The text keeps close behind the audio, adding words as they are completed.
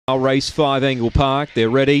Race 5 Angle-Park. They're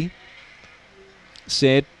ready,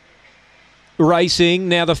 set, racing.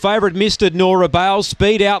 Now the favourite misted Nora Bale.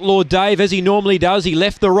 Speed Outlaw Dave, as he normally does. He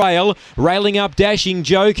left the rail. Railing up Dashing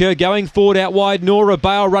Joker. Going forward out wide. Nora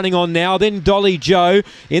Bale running on now. Then Dolly Joe.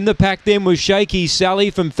 In the pack then was Shaky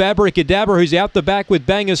Sally from Fabricadabra, who's out the back with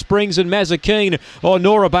Banger Springs and Mazakeen. Oh,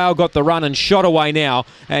 Nora Bale got the run and shot away now.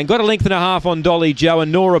 And got a length and a half on Dolly Joe.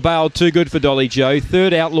 And Nora Bale too good for Dolly Joe.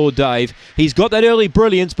 Third Outlaw Dave. He's got that early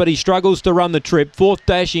brilliance, but he struggles to run the trip. Fourth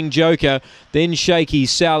Dashing Joker. Then Shaky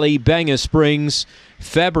Sally. Banger Springs.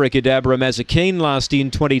 Fabricadabra, Mazakeen last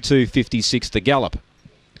in 22.56 the gallop.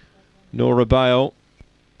 Nora Bale,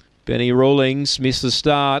 Benny Rawlings missed the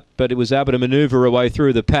start, but it was able to manoeuvre her way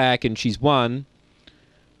through the pack, and she's won.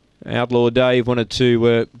 Outlaw Dave wanted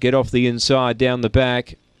to get off the inside down the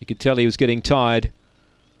back. You could tell he was getting tired.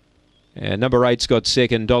 And number 8's got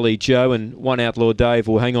second, Dolly Joe, and one Outlaw Dave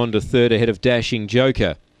will hang on to third ahead of Dashing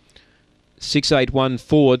Joker.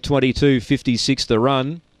 6.814, 22.56 the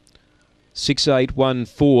run. 6.814,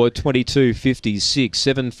 22.56,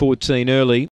 7.14 early.